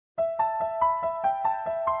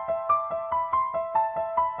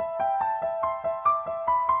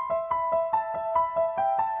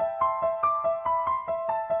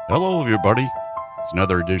Hello, everybody. It's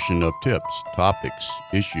another edition of Tips, Topics,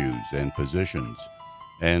 Issues, and Positions.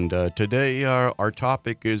 And today our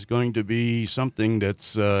topic is going to be something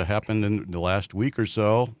that's happened in the last week or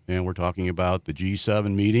so, and we're talking about the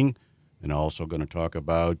G7 meeting, and also going to talk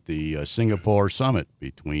about the Singapore summit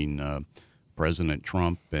between President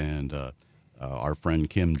Trump and our friend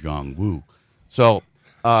Kim Jong-un. So,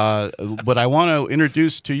 but I want to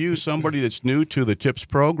introduce to you somebody that's new to the TIPS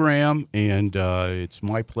program, and it's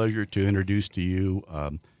my pleasure to introduce to you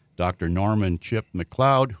Dr. Norman Chip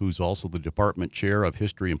McLeod, who's also the Department Chair of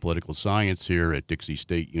History and Political Science here at Dixie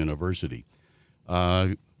State University.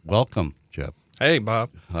 Welcome, Chip. Hey,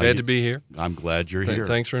 Bob. Glad to be here. I'm glad you're here.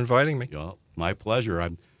 Thanks for inviting me. Yeah, my pleasure.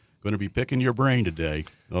 I'm going to be picking your brain today.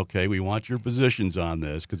 Okay, we want your positions on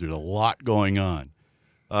this because there's a lot going on.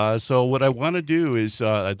 So what I want to do is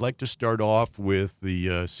I'd like to start off with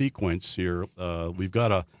the sequence here. We've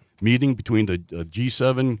got a meeting between the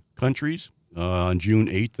G7 countries on June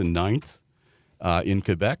 8th and 9th in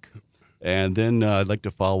Quebec. And then I'd like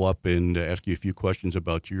to follow up and ask you a few questions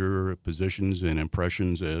about your positions and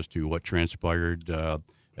impressions as to what transpired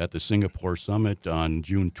at the Singapore summit on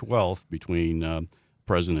June 12th between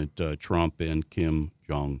President Trump and Kim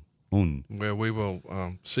Jong-un. Well, we will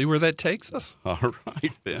see where that takes us. All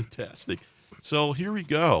right, fantastic. So here we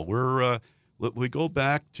go. We go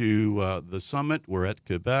back to the summit. We're at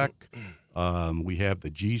Quebec. We have the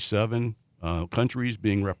G7 countries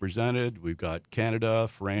being represented. We've got Canada,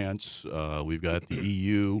 France. We've got the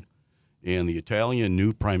EU, and the Italian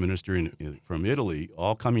new prime minister from Italy,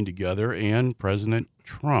 all coming together, and President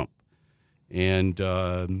Trump.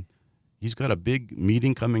 And he's got a big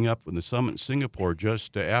meeting coming up with the summit in Singapore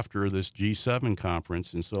just after this G7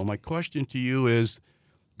 conference. And so my question to you is,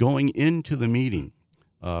 going into the meeting,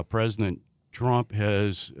 President Trump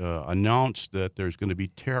has announced that there's going to be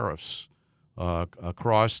tariffs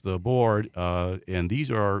across the board, and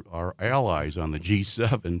these are our allies on the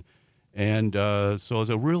G7. And so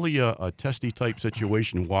it's really a testy type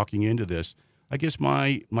situation walking into this. I guess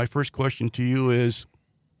my first question to you is,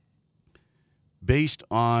 based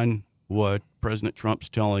on what President Trump's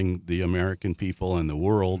telling the American people and the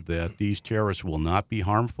world, that these tariffs will not be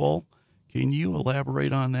harmful. Can you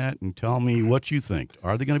elaborate on that and tell me what you think?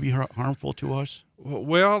 Are they going to be harmful to us?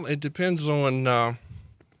 Well, it depends on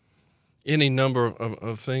any number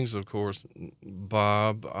of things, of course,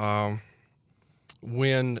 Bob.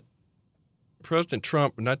 When President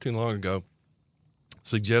Trump, not too long ago,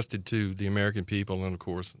 suggested to the American people and, of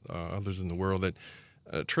course, others in the world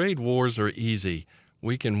that trade wars are easy.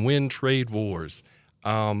 We can win trade wars.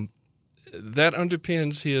 That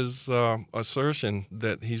underpins his assertion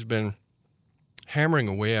that he's been hammering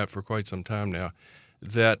away at for quite some time now,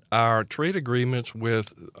 that our trade agreements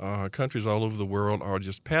with countries all over the world are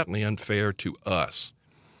just patently unfair to us,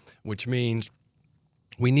 which means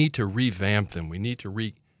we need to revamp them. We need to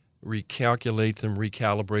recalculate them,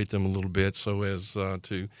 recalibrate them a little bit so as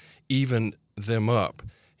to even them up.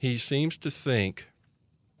 He seems to think,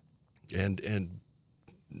 and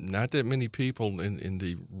not that many people in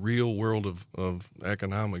the real world of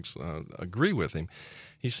economics agree with him.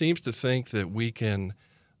 He seems to think that we can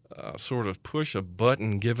sort of push a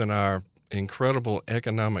button given our incredible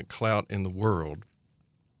economic clout in the world,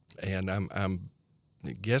 and I'm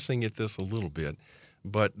guessing at this a little bit,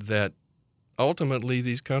 but that ultimately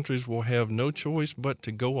these countries will have no choice but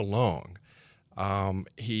to go along.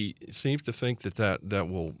 He seems to think that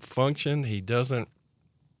will function. He doesn't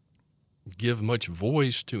give much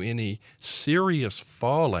voice to any serious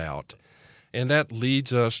fallout, and that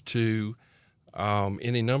leads us to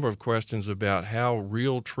any number of questions about how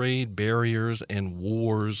real trade barriers and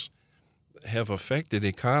wars have affected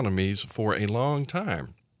economies for a long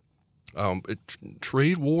time.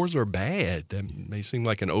 Trade wars are bad. That may seem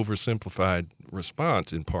like an oversimplified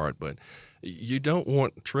response in part, but you don't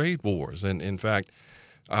want trade wars. And in fact,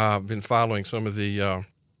 I've been following some of the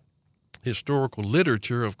historical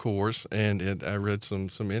literature, of course, and I read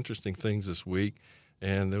some interesting things this week.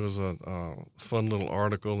 And there was a fun little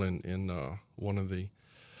article in one of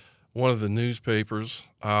the newspapers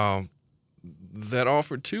that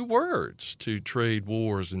offered two words to trade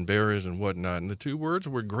wars and barriers and whatnot, and the two words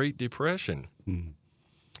were Great Depression. Mm-hmm.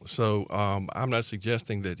 So I'm not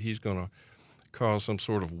suggesting that he's going to cause some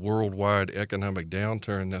sort of worldwide economic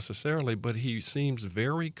downturn necessarily, but he seems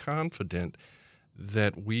very confident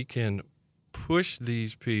that we can push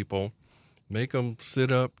these people, make them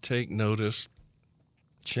sit up, take notice,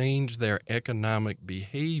 change their economic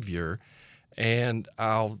behavior, and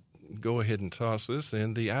I'll go ahead and toss this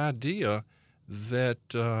in, the idea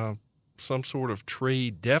that some sort of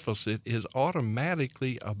trade deficit is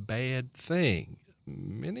automatically a bad thing.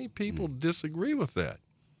 many people disagree with that.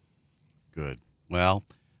 Good. Well,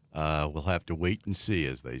 we'll have to wait and see,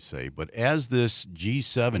 as they say. But as this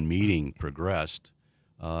G7 meeting progressed,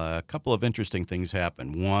 a couple of interesting things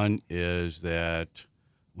happened. One is that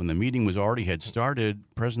when the meeting had started,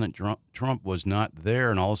 President Trump was not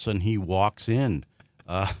there, and all of a sudden he walks in.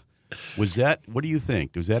 Was that? What do you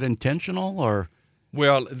think? Was that intentional, or?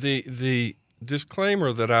 Well, the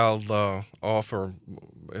disclaimer that I'll offer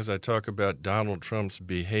as I talk about Donald Trump's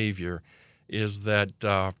behavior is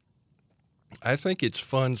that I think it's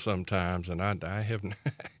fun sometimes, and I have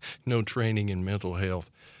no training in mental health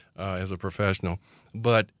as a professional,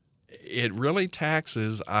 but it really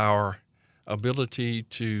taxes our ability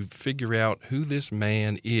to figure out who this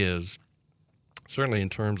man is, certainly in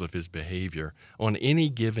terms of his behavior, on any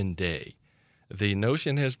given day. The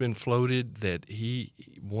notion has been floated that he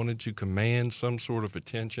wanted to command some sort of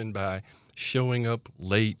attention by showing up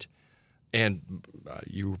late, and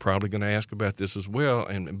you were probably going to ask about this as well,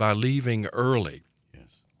 and by leaving early.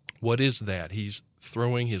 Yes. What is that? He's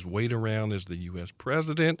throwing his weight around as the U.S.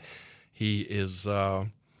 president. He is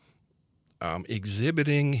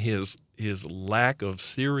exhibiting his lack of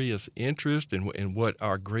serious interest in what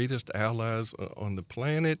our greatest allies on the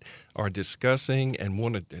planet are discussing and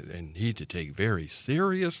need to take very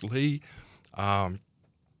seriously. And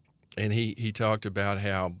he talked about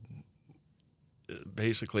how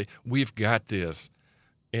basically we've got this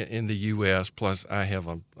in the U.S., plus I have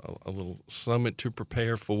a little summit to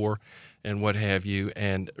prepare for and what have you.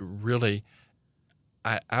 And really,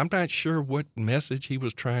 I'm not sure what message he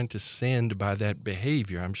was trying to send by that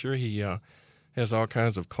behavior. I'm sure he has all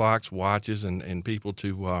kinds of clocks, watches, and people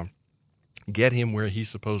to get him where he's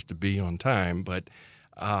supposed to be on time. But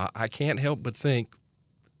I can't help but think,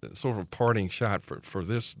 sort of a parting shot for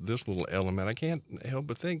this little element, I can't help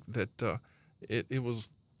but think that it was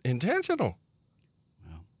intentional.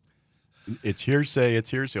 Well, it's hearsay. It's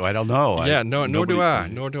hearsay. I don't know. Yeah, nor do I.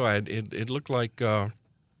 It looked like.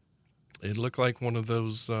 It looked like one of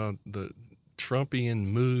those the Trumpian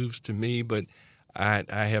moves to me, but I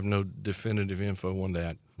have no definitive info on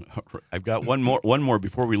that. I've got one more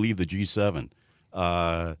before we leave the G7.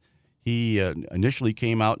 He initially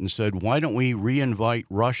came out and said, "Why don't we re-invite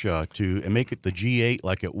Russia and make it the G8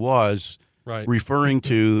 like it was?" Right. Referring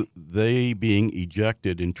to they being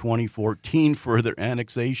ejected in 2014 for their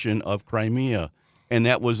annexation of Crimea, and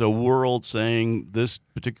that was a world saying, this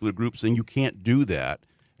particular group saying you can't do that.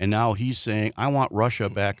 And now he's saying, I want Russia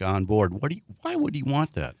back on board. Why would he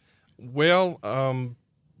want that? Well,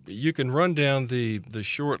 you can run down the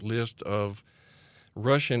short list of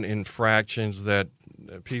Russian infractions that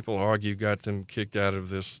people argue got them kicked out of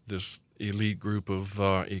this elite group of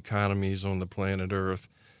economies on the planet Earth,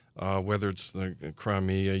 whether it's the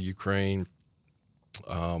Crimea, Ukraine.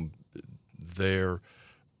 They're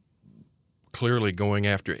clearly going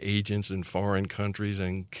after agents in foreign countries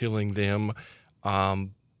and killing them.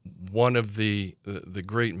 One of the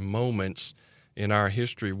great moments in our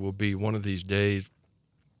history will be one of these days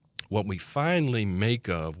what we finally make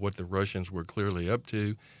of what the Russians were clearly up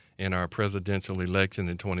to in our presidential election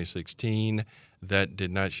in 2016. That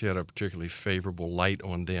did not shed a particularly favorable light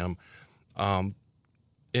on them.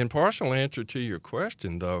 In partial answer to your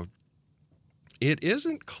question, though, it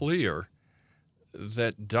isn't clear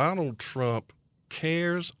that Donald Trump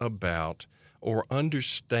cares about or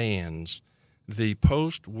understands the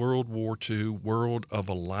post-World War II world of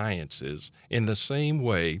alliances in the same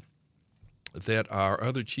way that our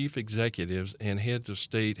other chief executives and heads of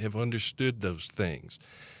state have understood those things.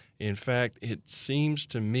 In fact, it seems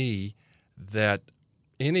to me that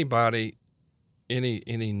anybody,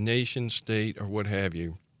 any nation, state, or what have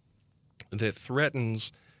you, that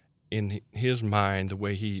threatens in his mind, the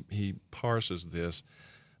way he parses this,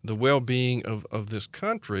 the well-being of this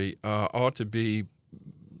country ought to be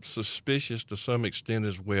suspicious to some extent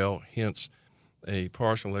as well, hence a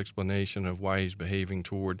partial explanation of why he's behaving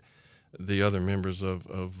toward the other members of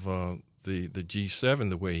the G7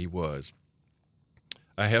 the way he was.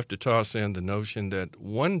 I have to toss in the notion that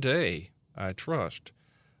one day, I trust,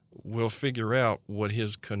 we'll figure out what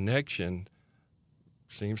his connection,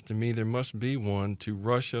 seems to me there must be one, to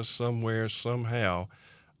Russia somewhere, somehow.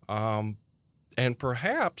 And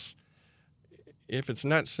perhaps, if it's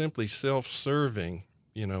not simply self-serving,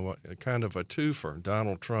 a kind of a twofer,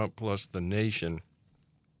 Donald Trump plus the nation,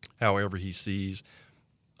 however he sees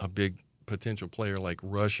a big potential player like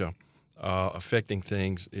Russia affecting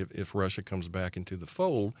things if Russia comes back into the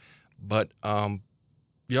fold. But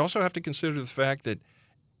you also have to consider the fact that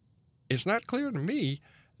it's not clear to me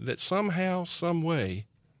that somehow, some way,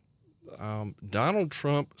 Donald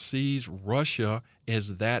Trump sees Russia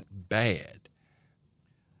as that bad.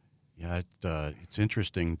 Yeah, it's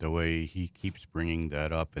interesting the way he keeps bringing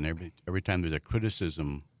that up, and every time there's a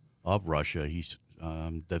criticism of Russia, he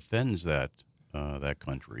defends that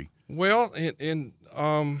country. Well,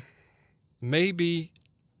 maybe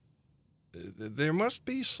there must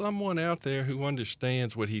be someone out there who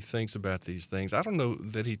understands what he thinks about these things. I don't know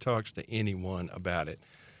that he talks to anyone about it,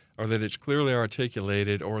 or that it's clearly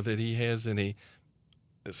articulated, or that he has any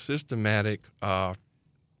systematic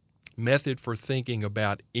method for thinking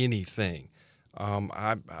about anything.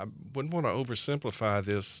 I wouldn't want to oversimplify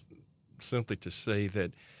this simply to say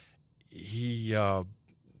that he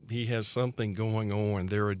has something going on.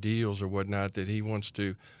 There are deals or whatnot that he wants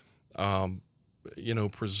to,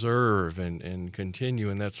 preserve and continue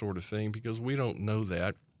and that sort of thing, because we don't know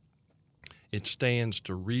that. It stands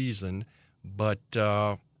to reason, but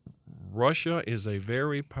Russia is a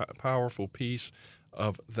very powerful piece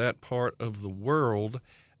of that part of the world.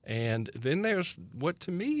 And then there's what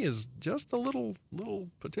to me is just a little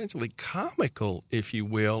potentially comical, if you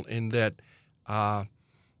will, in that I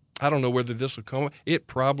don't know whether this will come. It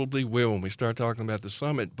probably will when we start talking about the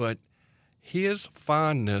summit, but his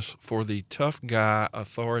fondness for the tough guy,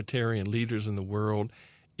 authoritarian leaders in the world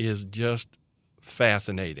is just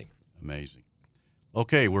fascinating. Amazing.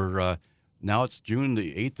 Okay, we're now it's June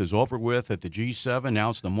the 8th is over with at the G7. Now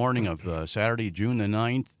it's the morning of Saturday, June the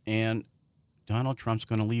 9th, and Donald Trump's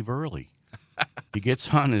going to leave early. He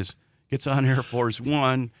gets on Air Force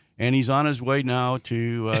One, and he's on his way now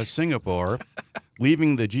to Singapore,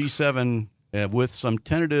 leaving the G7 with some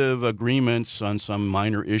tentative agreements on some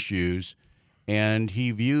minor issues. And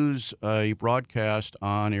he views a broadcast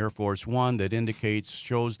on Air Force One that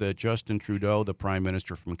shows that Justin Trudeau, the Prime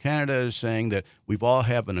Minister from Canada, is saying that we've all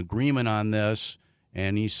have an agreement on this.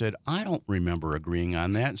 And he said, I don't remember agreeing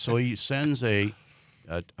on that. So he sends a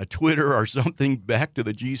Twitter or something back to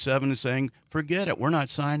the G7 and saying, forget it, we're not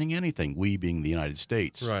signing anything, we being the United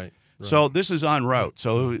States. Right. So this is en route.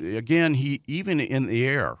 So again, he even in the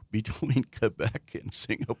air between Quebec and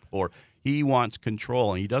Singapore, he wants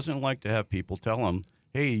control, and he doesn't like to have people tell him,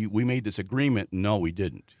 hey, we made this agreement. No, we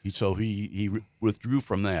didn't. He withdrew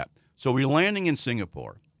from that. So we're landing in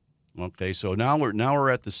Singapore. Okay, so now we're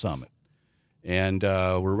at the summit, and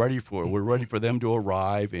we're ready for them to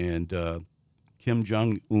arrive, and Kim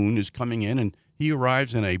Jong-un is coming in, and he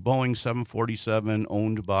arrives in a Boeing 747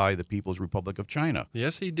 owned by the People's Republic of China.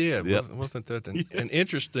 Yes, he did. Yep. Wasn't that an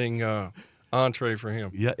interesting entree for him?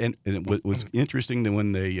 Yeah, and it was interesting that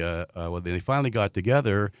when they finally got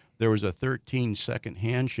together, there was a 13-second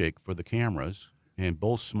handshake for the cameras, and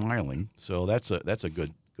both smiling. So that's a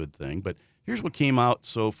good thing. But here's what came out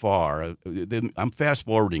so far. I'm fast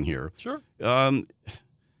forwarding here. Sure. The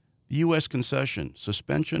U.S. concession,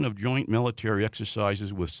 suspension of joint military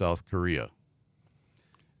exercises with South Korea.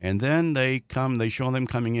 And then they show them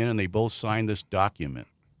coming in, and they both sign this document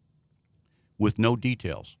with no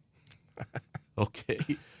details. Okay.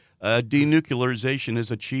 Denuclearization is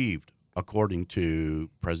achieved, according to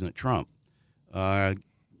President Trump.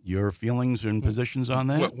 Your feelings and positions on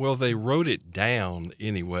that? Well, they wrote it down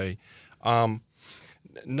anyway.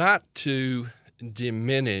 Not to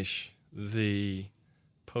diminish the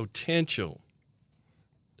potential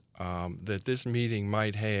that this meeting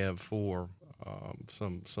might have for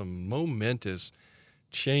some momentous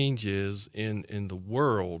changes in the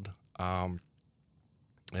world, and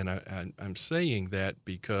I'm saying that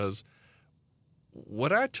because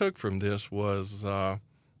what I took from this was,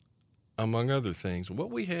 among other things,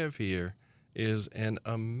 what we have here is an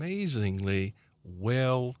amazingly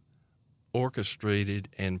well orchestrated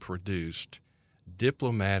and produced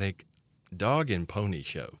diplomatic dog and pony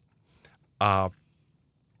show.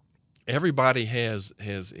 Everybody has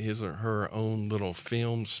his or her own little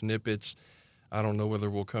film snippets. I don't know whether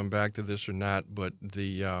we'll come back to this or not, but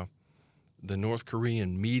the North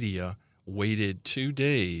Korean media waited 2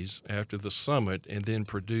 days after the summit and then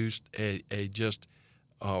produced a just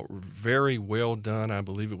very well done, I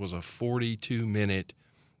believe it was a 42-minute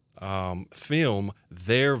film,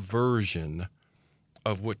 their version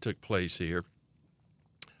of what took place here.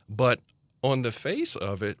 But on the face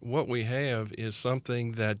of it, what we have is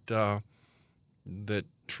something that that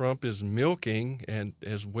Trump is milking, and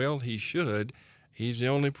as well he should. He's the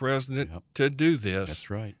only president to do this. That's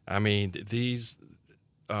right. I mean,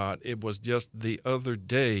 it was just the other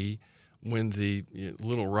day when the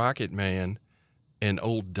little rocket man and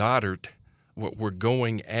old Goddard were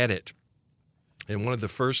going at it. And one of the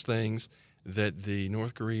first things that the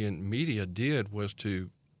North Korean media did was to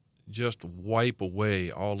just wipe away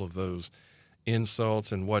all of those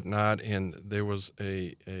insults and whatnot, and there was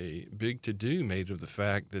a big to-do made of the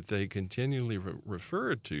fact that they continually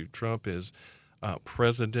referred to Trump as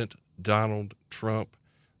President Donald Trump,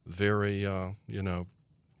 very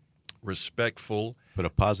respectful. Put a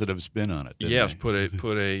positive spin on it. Didn't Yes, they?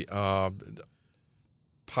 put a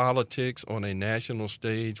politics on a national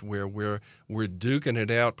stage where we're duking it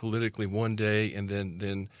out politically one day, and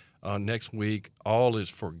then next week all is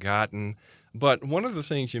forgotten. But one of the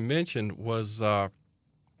things you mentioned was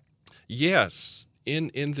yes,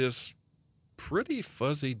 in this pretty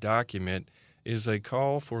fuzzy document is a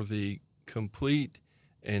call for the complete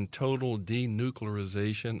and total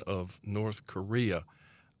denuclearization of North Korea.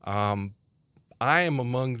 I am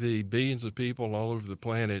among the billions of people all over the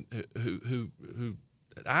planet who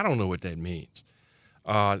I don't know what that means.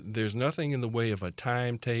 There's nothing in the way of a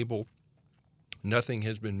timetable. Nothing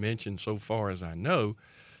has been mentioned so far as I know,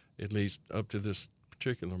 at least up to this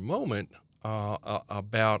particular moment,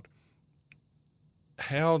 about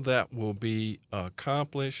how that will be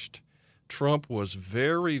accomplished. Trump was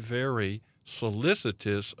very, very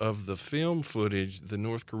solicitous of the film footage the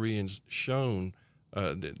North Koreans shown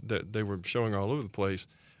that they were showing all over the place,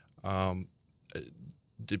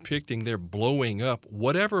 depicting their blowing up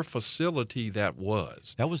whatever facility that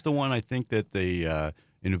was. That was the one I think that they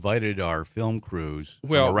invited our film crews from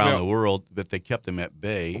Well, around the world, but they kept them at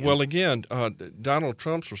bay. Well, again, Donald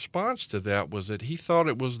Trump's response to that was that he thought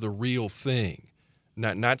it was the real thing,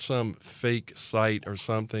 not some fake site or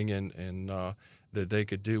something, and that they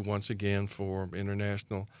could do once again for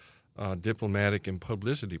international diplomatic and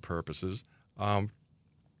publicity purposes.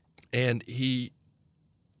 And he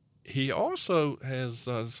also has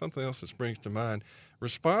something else that springs to mind.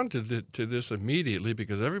 Responded to this immediately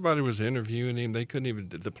because everybody was interviewing him.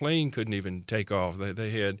 The plane couldn't even take off. They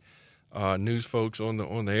had news folks on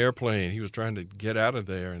the airplane. He was trying to get out of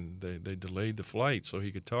there, and they delayed the flight so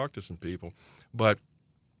he could talk to some people. But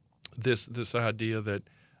this idea that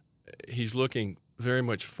he's looking very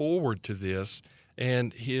much forward to this,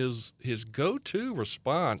 and his go-to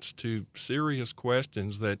response to serious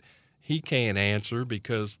questions that he can't answer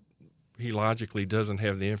because he logically doesn't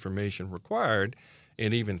have the information required,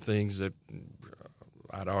 and even things that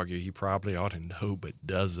I'd argue he probably ought to know but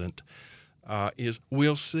doesn't, is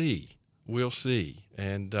we'll see.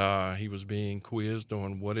 And he was being quizzed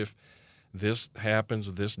on what if this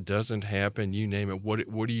happens, this doesn't happen, you name it, what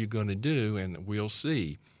are you going to do, and we'll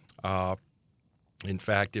see. In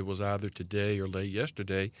fact, it was either today or late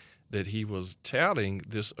yesterday that he was touting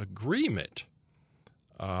this agreement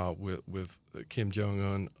with Kim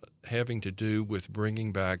Jong-un having to do with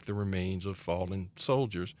bringing back the remains of fallen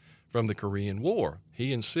soldiers from the Korean War.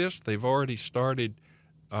 He insists they've already started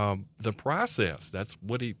the process. That's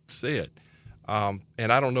what he said. And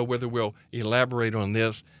I don't know whether we'll elaborate on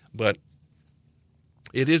this, but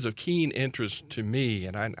it is of keen interest to me,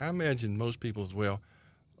 and I imagine most people as well,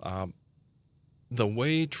 the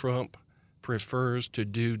way Trump prefers to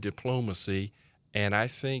do diplomacy, and I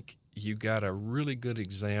think you got a really good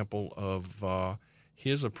example of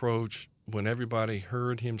his approach when everybody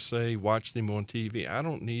heard him say, watched him on TV, I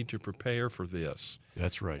don't need to prepare for this.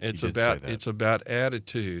 That's right. It's about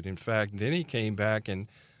attitude. In fact, then he came back and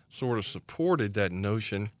sort of supported that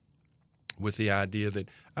notion with the idea that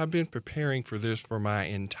I've been preparing for this for my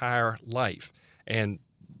entire life. And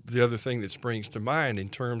the other thing that springs to mind in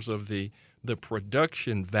terms of the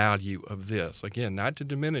production value of this, again, not to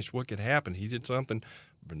diminish what could happen. He did something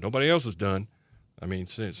but nobody else has done. I mean,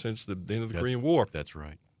 since the end of the Korean War. That's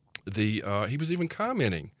right. He was even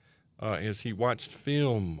commenting as he watched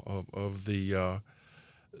film of the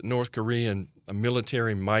North Korean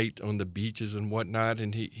military might on the beaches and whatnot,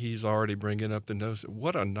 and he's already bringing up the notion,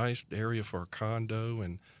 what a nice area for a condo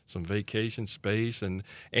and some vacation space. And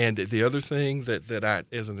the other thing that I,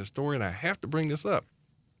 as an historian, I have to bring this up.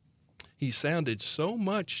 He sounded so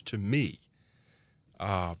much to me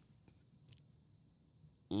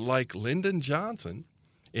like Lyndon Johnson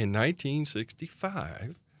in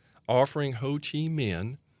 1965 offering Ho Chi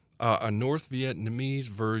Minh a North Vietnamese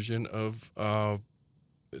version of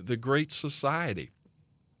the Great Society.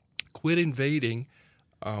 Quit invading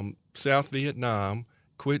South Vietnam,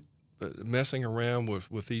 quit messing around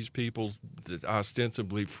with these people, that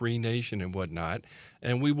ostensibly free nation and whatnot,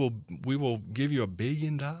 and we will give you $1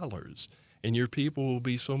 billion, and your people will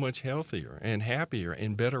be so much healthier and happier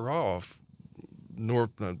and better off.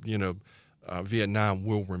 Vietnam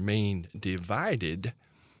will remain divided,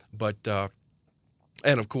 but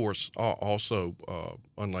and of course also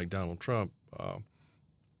unlike Donald Trump,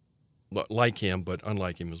 like him but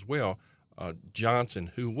unlike him as well,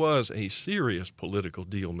 Johnson, who was a serious political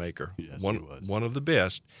deal maker, yes, one of the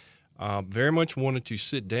best, very much wanted to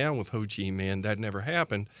sit down with Ho Chi Minh. That never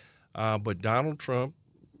happened, but Donald Trump,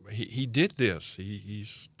 he did this.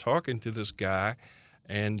 He's talking to this guy.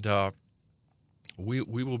 And we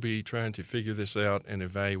will be trying to figure this out and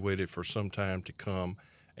evaluate it for some time to come.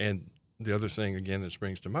 And the other thing, again, that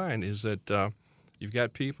springs to mind is that you've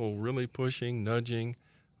got people really pushing, nudging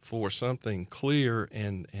for something clear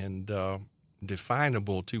and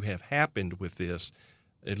definable to have happened with this,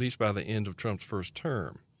 at least by the end of Trump's first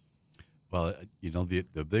term. Well,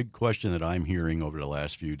 the big question that I'm hearing over the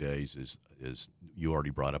last few days is you already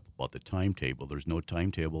brought up about the timetable. There's no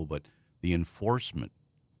timetable, but the enforcement.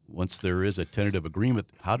 Once there is a tentative agreement,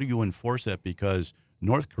 how do you enforce that? Because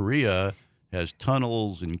North Korea has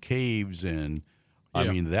tunnels and caves, and I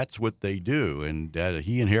mean, that's what they do. And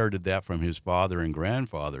he inherited that from his father and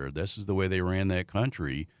grandfather. This is the way they ran that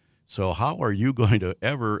country. So how are you going to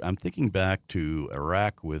ever, I'm thinking back to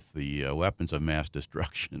Iraq with the weapons of mass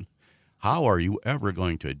destruction. How are you ever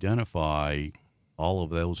going to identify all of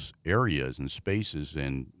those areas and spaces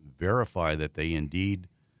and verify that they indeed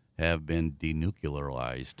have been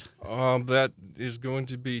denuclearized? That is going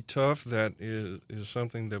to be tough. That is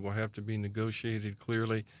something that will have to be negotiated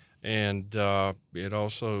clearly. And it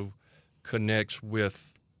also connects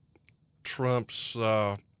with Trump's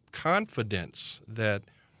confidence that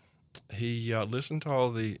he listened to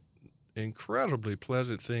all the incredibly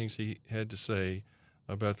pleasant things he had to say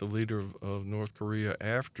about the leader of North Korea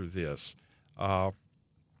after this,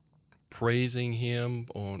 praising him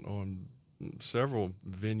on several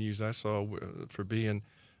venues I saw for being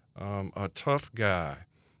a tough guy.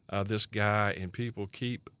 This guy, and people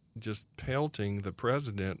keep just pelting the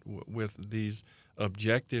president with these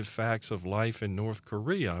objective facts of life in North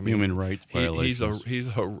Korea. I mean, human rights violations.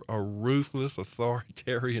 He's a ruthless,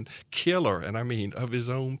 authoritarian killer, and I mean of his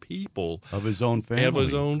own people, of his own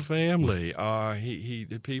family.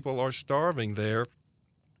 The people are starving there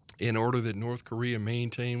in order that North Korea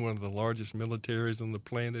maintain one of the largest militaries on the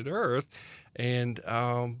planet Earth, and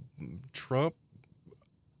Trump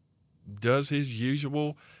does his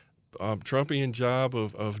usual Trumpian job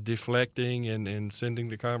of deflecting and sending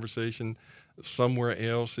the conversation somewhere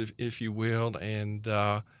else, if you will. And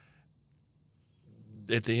at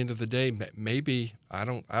the end of the day, maybe I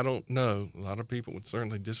don't know. A lot of people would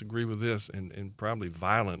certainly disagree with this, and probably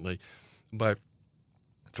violently. But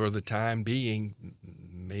for the time being,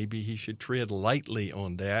 maybe he should tread lightly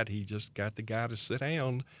on that. He just got the guy to sit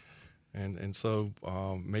down, and so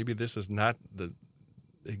maybe this is not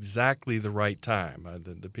exactly the right time.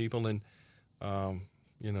 The people in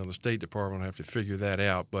the State Department have to figure that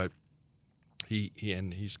out. But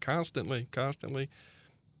he's constantly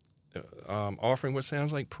offering what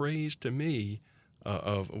sounds like praise to me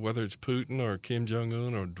of whether it's Putin or Kim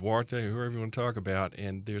Jong-un or Duarte, whoever you want to talk about.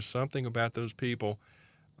 And there's something about those people,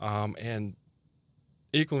 and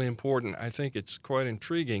equally important, I think it's quite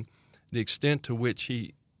intriguing, the extent to which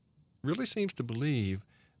he really seems to believe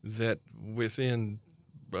that within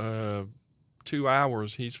 2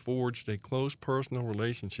 hours he's forged a close personal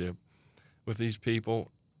relationship with these people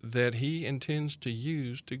that he intends to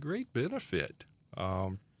use to great benefit.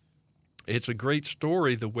 It's a great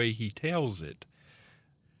story the way he tells it.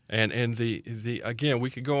 And the again, we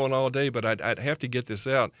could go on all day, but I'd have to get this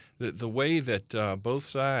out. The way that both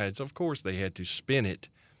sides, of course, they had to spin it.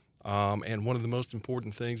 And one of the most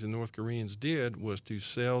important things the North Koreans did was to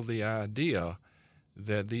sell the idea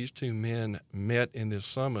that these two men met in this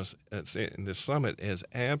summit as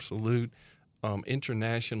absolute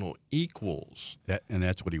international equals. And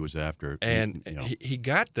that's what he was after. And he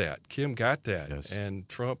got that. Kim got that. Yes. And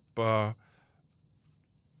Trump,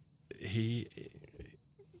 he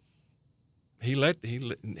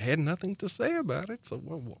had nothing to say about it.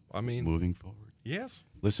 So, I mean, moving forward. Yes.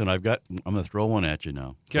 Listen, I'm going to throw one at you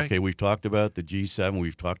now. Okay. We've talked about the G7,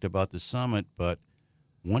 we've talked about the summit, but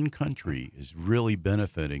one country is really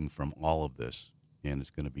benefiting from all of this, and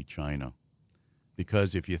it's going to be China.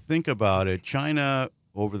 Because if you think about it, China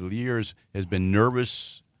over the years has been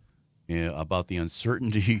nervous about the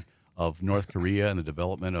uncertainty of North Korea and the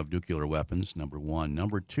development of nuclear weapons, number one.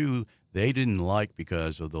 Number two, they didn't like,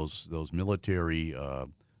 because of those military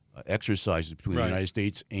exercises between the United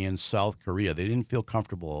States and South Korea. They didn't feel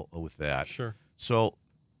comfortable with that. Sure. So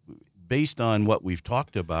based on what we've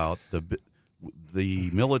talked about,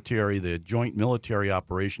 the military, the joint military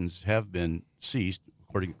operations have been ceased.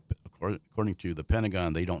 According to the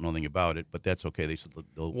Pentagon, they don't know anything about it, but that's okay. They said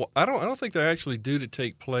well, I don't think they're actually due to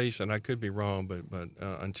take place, and I could be wrong, but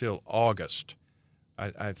until August,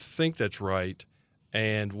 I think that's right.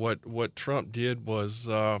 And what Trump did was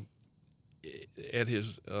at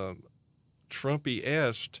his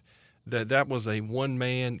Trumpy-est, that was a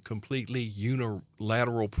one-man, completely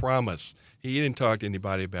unilateral promise. He didn't talk to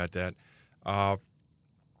anybody about that.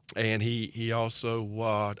 And he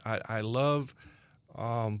also, I love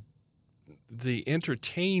the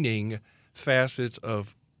entertaining facets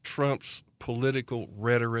of Trump's political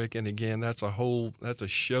rhetoric, and again, that's a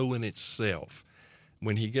show in itself.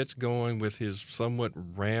 When he gets going with his somewhat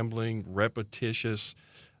rambling, repetitious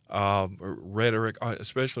rhetoric,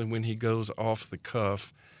 especially when he goes off the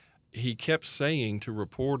cuff, he kept saying to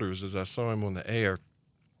reporters, as I saw him on the air,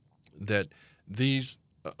 that these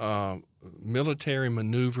military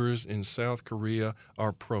maneuvers in South Korea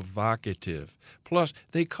are provocative. Plus,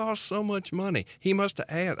 they cost so much money. He must have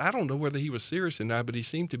asked, I don't know whether he was serious or not, but he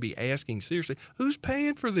seemed to be asking seriously, who's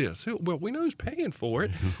paying for this? Well, we know who's paying for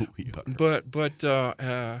it.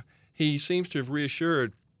 But he seems to have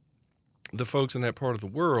reassured the folks in that part of the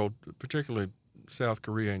world, particularly South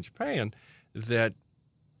Korea and Japan, that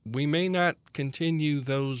we may not continue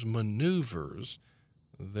those maneuvers,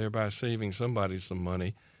 thereby saving somebody some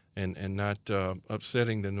money and not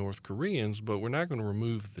upsetting the North Koreans, but we're not going to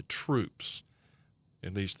remove the troops.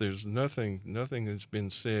 At least there's nothing that's been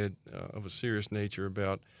said of a serious nature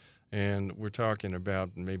about, and we're talking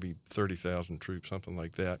about maybe 30,000 troops, something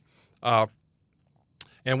like that.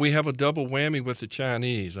 And we have a double whammy with the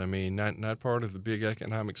Chinese. I mean, not part of the big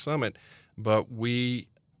economic summit, but we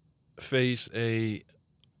face a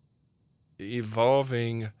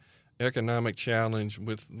evolving economic challenge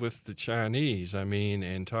with the Chinese. I mean,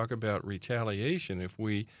 and talk about retaliation. If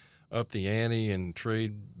we up the ante and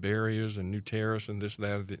trade barriers and new tariffs and this,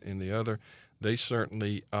 that, and the other, they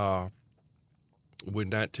certainly would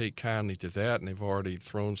not take kindly to that, and they've already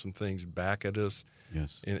thrown some things back at us.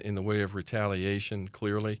 Yes. In the way of retaliation,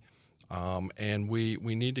 clearly. And we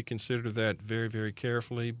need to consider that very, very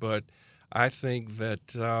carefully. But I think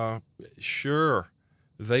that, sure,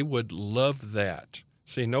 they would love that.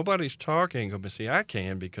 See, nobody's talking, but see, I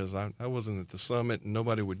can because I wasn't at the summit and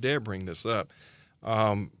nobody would dare bring this up.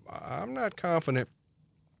 I'm not confident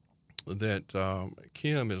that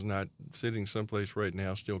Kim is not sitting someplace right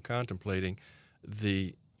now still contemplating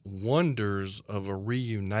the wonders of a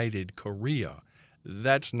reunited Korea.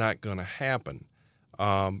 That's not going to happen.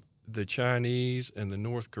 The Chinese and the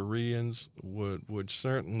North Koreans would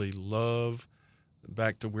certainly love,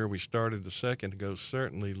 back to where we started a second ago,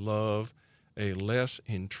 certainly love a less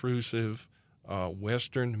intrusive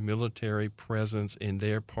Western military presence in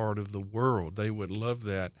their part of the world. They would love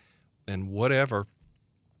that, and whatever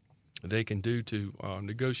they can do to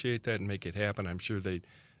negotiate that and make it happen, I'm sure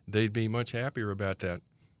they'd be much happier about that.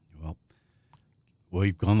 Well,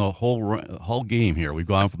 we've gone the whole game here. We've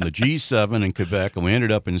gone from the G7 in Quebec, and we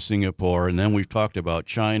ended up in Singapore, and then we've talked about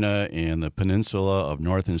China and the peninsula of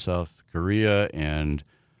North and South Korea, and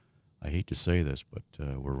I hate to say this, but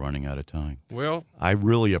we're running out of time. Well, I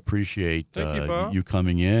really appreciate you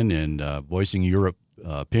coming in and voicing your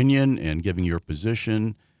opinion and giving your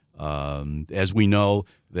position. As we know,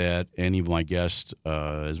 that any of my guests,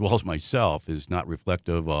 as well as myself, is not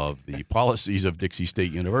reflective of the policies of Dixie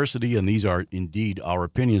State University, and these are indeed our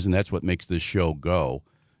opinions, and that's what makes this show go,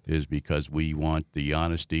 is because we want the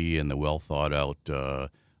honesty and the well-thought-out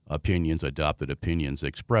opinions, adopted opinions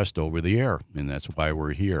expressed over the air, and that's why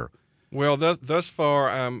we're here. Well, thus far,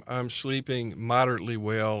 I'm sleeping moderately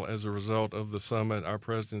well as a result of the summit. Our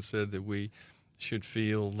president said that we should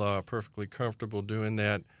feel perfectly comfortable doing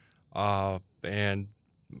that, and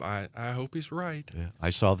I hope he's right. Yeah, I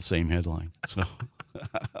saw the same headline. So,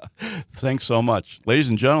 thanks so much, ladies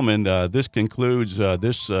and gentlemen. This concludes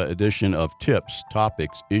this edition of Tips,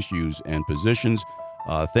 Topics, Issues, and Positions.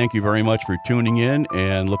 Thank you very much for tuning in,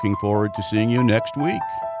 and looking forward to seeing you next week.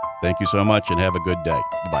 Thank you so much, and have a good day.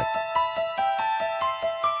 Bye.